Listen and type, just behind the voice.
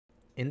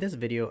In this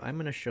video, I'm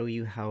going to show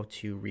you how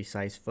to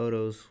resize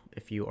photos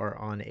if you are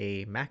on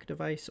a Mac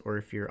device or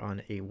if you're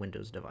on a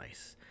Windows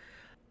device.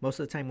 Most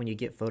of the time when you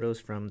get photos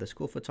from the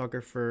school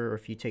photographer or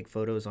if you take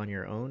photos on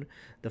your own,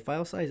 the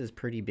file size is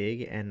pretty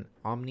big and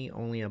Omni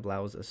only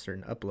allows a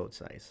certain upload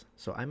size.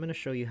 So I'm going to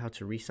show you how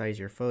to resize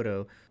your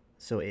photo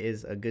so it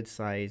is a good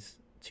size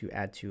to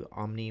add to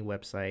Omni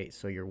website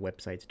so your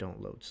websites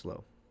don't load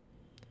slow.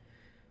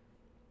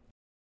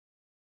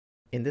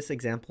 In this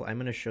example, I'm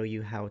going to show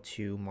you how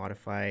to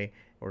modify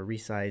or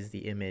resize the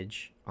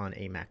image on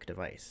a Mac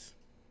device.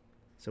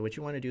 So what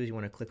you want to do is you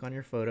want to click on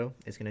your photo.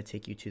 It's going to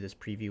take you to this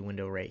preview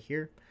window right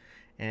here.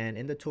 And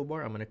in the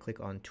toolbar, I'm going to click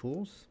on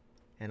Tools,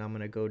 and I'm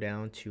going to go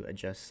down to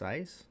Adjust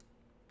Size.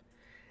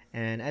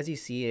 And as you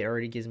see, it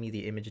already gives me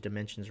the image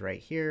dimensions right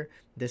here.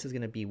 This is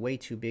going to be way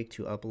too big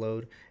to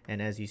upload.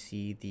 And as you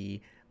see, the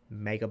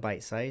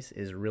megabyte size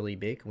is really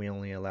big. We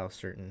only allow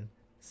certain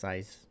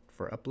size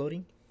for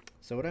uploading.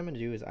 So what I'm going to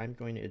do is I'm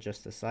going to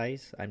adjust the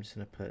size. I'm just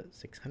going to put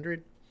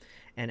 600.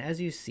 And as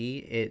you see,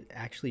 it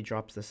actually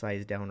drops the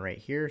size down right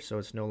here. So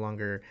it's no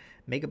longer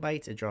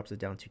megabytes, it drops it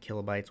down to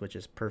kilobytes, which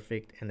is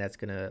perfect. And that's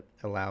going to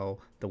allow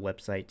the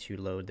website to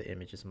load the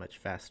images much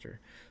faster.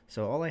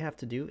 So all I have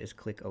to do is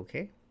click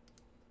OK.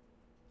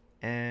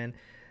 And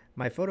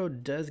my photo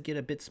does get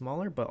a bit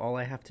smaller, but all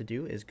I have to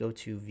do is go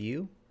to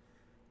View,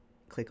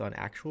 click on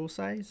Actual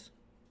Size,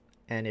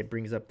 and it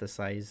brings up the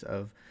size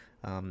of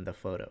the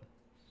photo.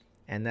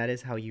 And that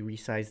is how you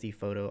resize the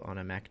photo on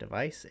a Mac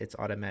device. It's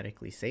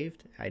automatically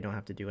saved. I don't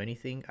have to do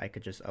anything. I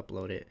could just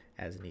upload it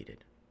as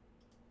needed.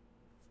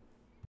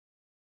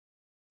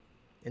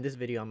 In this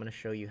video, I'm going to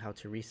show you how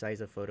to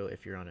resize a photo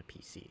if you're on a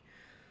PC.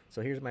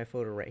 So here's my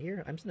photo right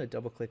here. I'm just going to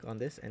double click on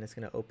this and it's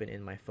going to open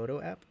in my photo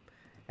app.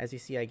 As you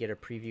see, I get a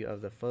preview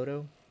of the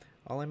photo.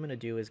 All I'm going to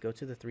do is go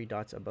to the three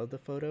dots above the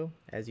photo.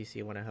 As you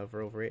see, when I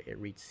hover over it, it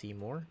reads See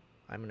More.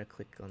 I'm going to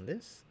click on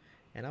this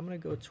and I'm going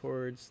to go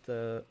towards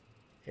the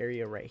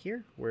area right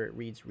here where it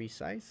reads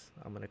resize.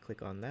 I'm going to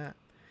click on that,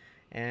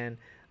 and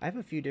I have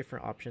a few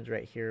different options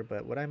right here,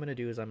 but what I'm going to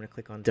do is I'm going to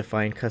click on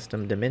define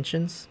custom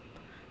dimensions,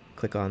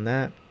 click on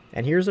that,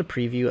 and here's a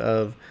preview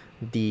of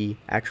the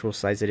actual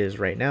size it is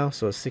right now.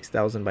 So it's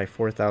 6,000 by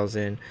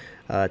 4,000,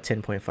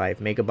 10.5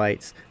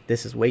 megabytes.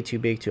 This is way too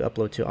big to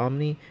upload to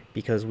Omni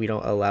because we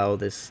don't allow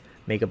this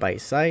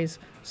megabyte size,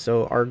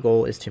 so our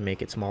goal is to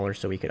make it smaller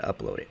so we could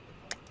upload it.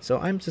 So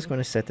I'm just going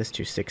to set this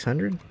to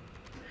 600.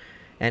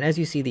 And as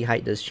you see, the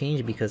height does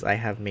change because I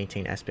have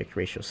maintain aspect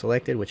ratio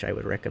selected, which I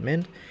would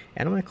recommend.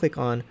 And I'm going to click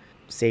on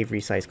Save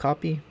Resize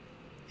Copy.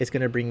 It's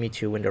going to bring me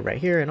to a window right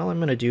here. And all I'm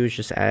going to do is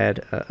just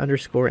add an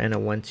underscore and a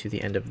 1 to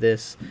the end of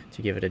this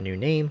to give it a new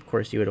name. Of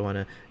course, you would want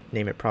to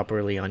name it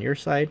properly on your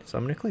side. So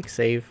I'm going to click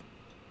Save.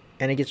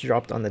 And it gets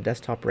dropped on the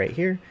desktop right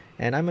here.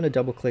 And I'm going to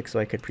double click so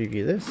I could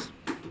preview this.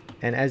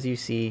 And as you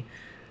see,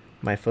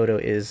 my photo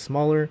is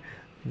smaller.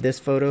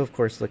 This photo, of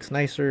course, looks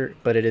nicer,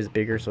 but it is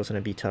bigger, so it's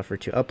going to be tougher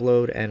to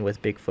upload. And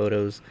with big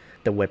photos,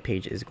 the web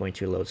page is going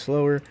to load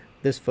slower.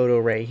 This photo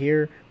right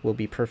here will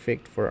be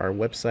perfect for our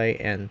website,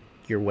 and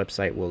your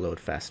website will load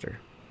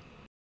faster.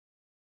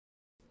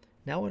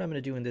 Now what I'm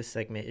going to do in this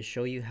segment is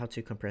show you how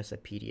to compress a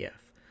PDF.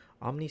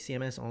 Omni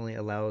CMS only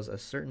allows a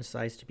certain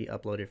size to be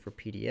uploaded for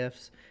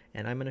PDFs,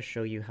 and I'm going to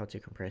show you how to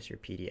compress your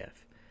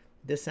PDF.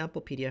 This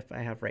sample PDF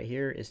I have right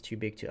here is too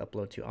big to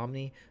upload to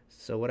Omni,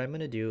 so what I'm going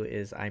to do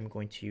is I'm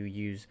going to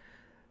use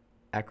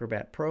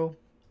Acrobat Pro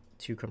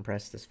to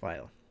compress this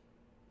file.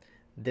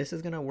 This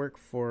is going to work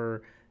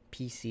for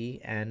PC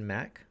and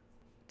Mac.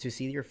 To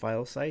see your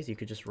file size, you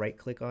could just right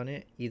click on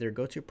it, either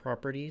go to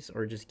Properties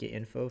or just Get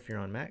Info if you're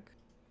on Mac.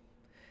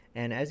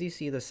 And as you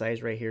see, the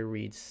size right here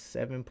reads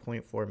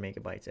 7.4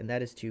 megabytes, and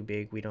that is too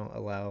big. We don't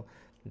allow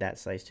that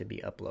size to be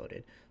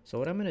uploaded. So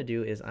what I'm going to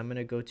do is I'm going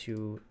to go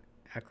to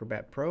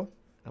Acrobat Pro.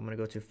 I'm going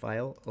to go to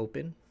File,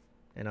 Open,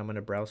 and I'm going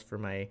to browse for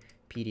my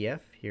PDF.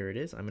 Here it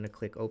is. I'm going to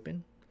click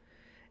Open.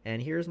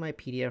 And here's my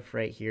PDF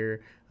right here.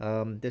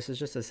 This is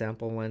just a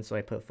sample one, so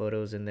I put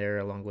photos in there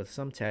along with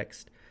some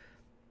text.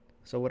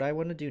 So what I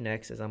want to do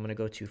next is I'm going to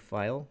go to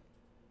File,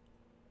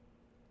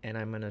 and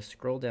I'm going to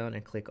scroll down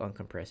and click on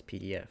Compress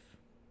PDF.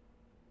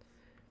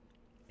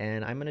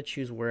 And I'm going to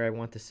choose where I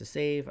want this to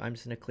save. I'm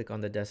just going to click on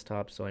the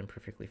desktop, so I'm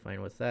perfectly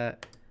fine with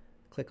that.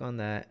 Click on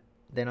that.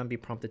 Then I'll be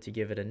prompted to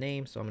give it a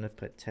name, so I'm going to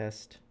put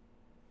test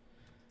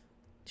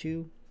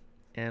 2,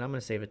 and I'm going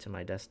to save it to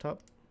my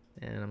desktop,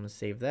 and I'm going to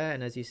save that,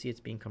 and as you see, it's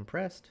being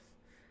compressed.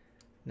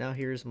 Now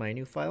here's my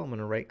new file. I'm going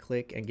to right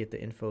click and get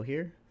the info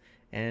here,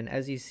 and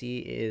as you see,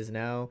 it is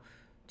now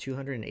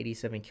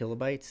 287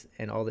 kilobytes,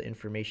 and all the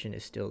information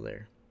is still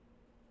there.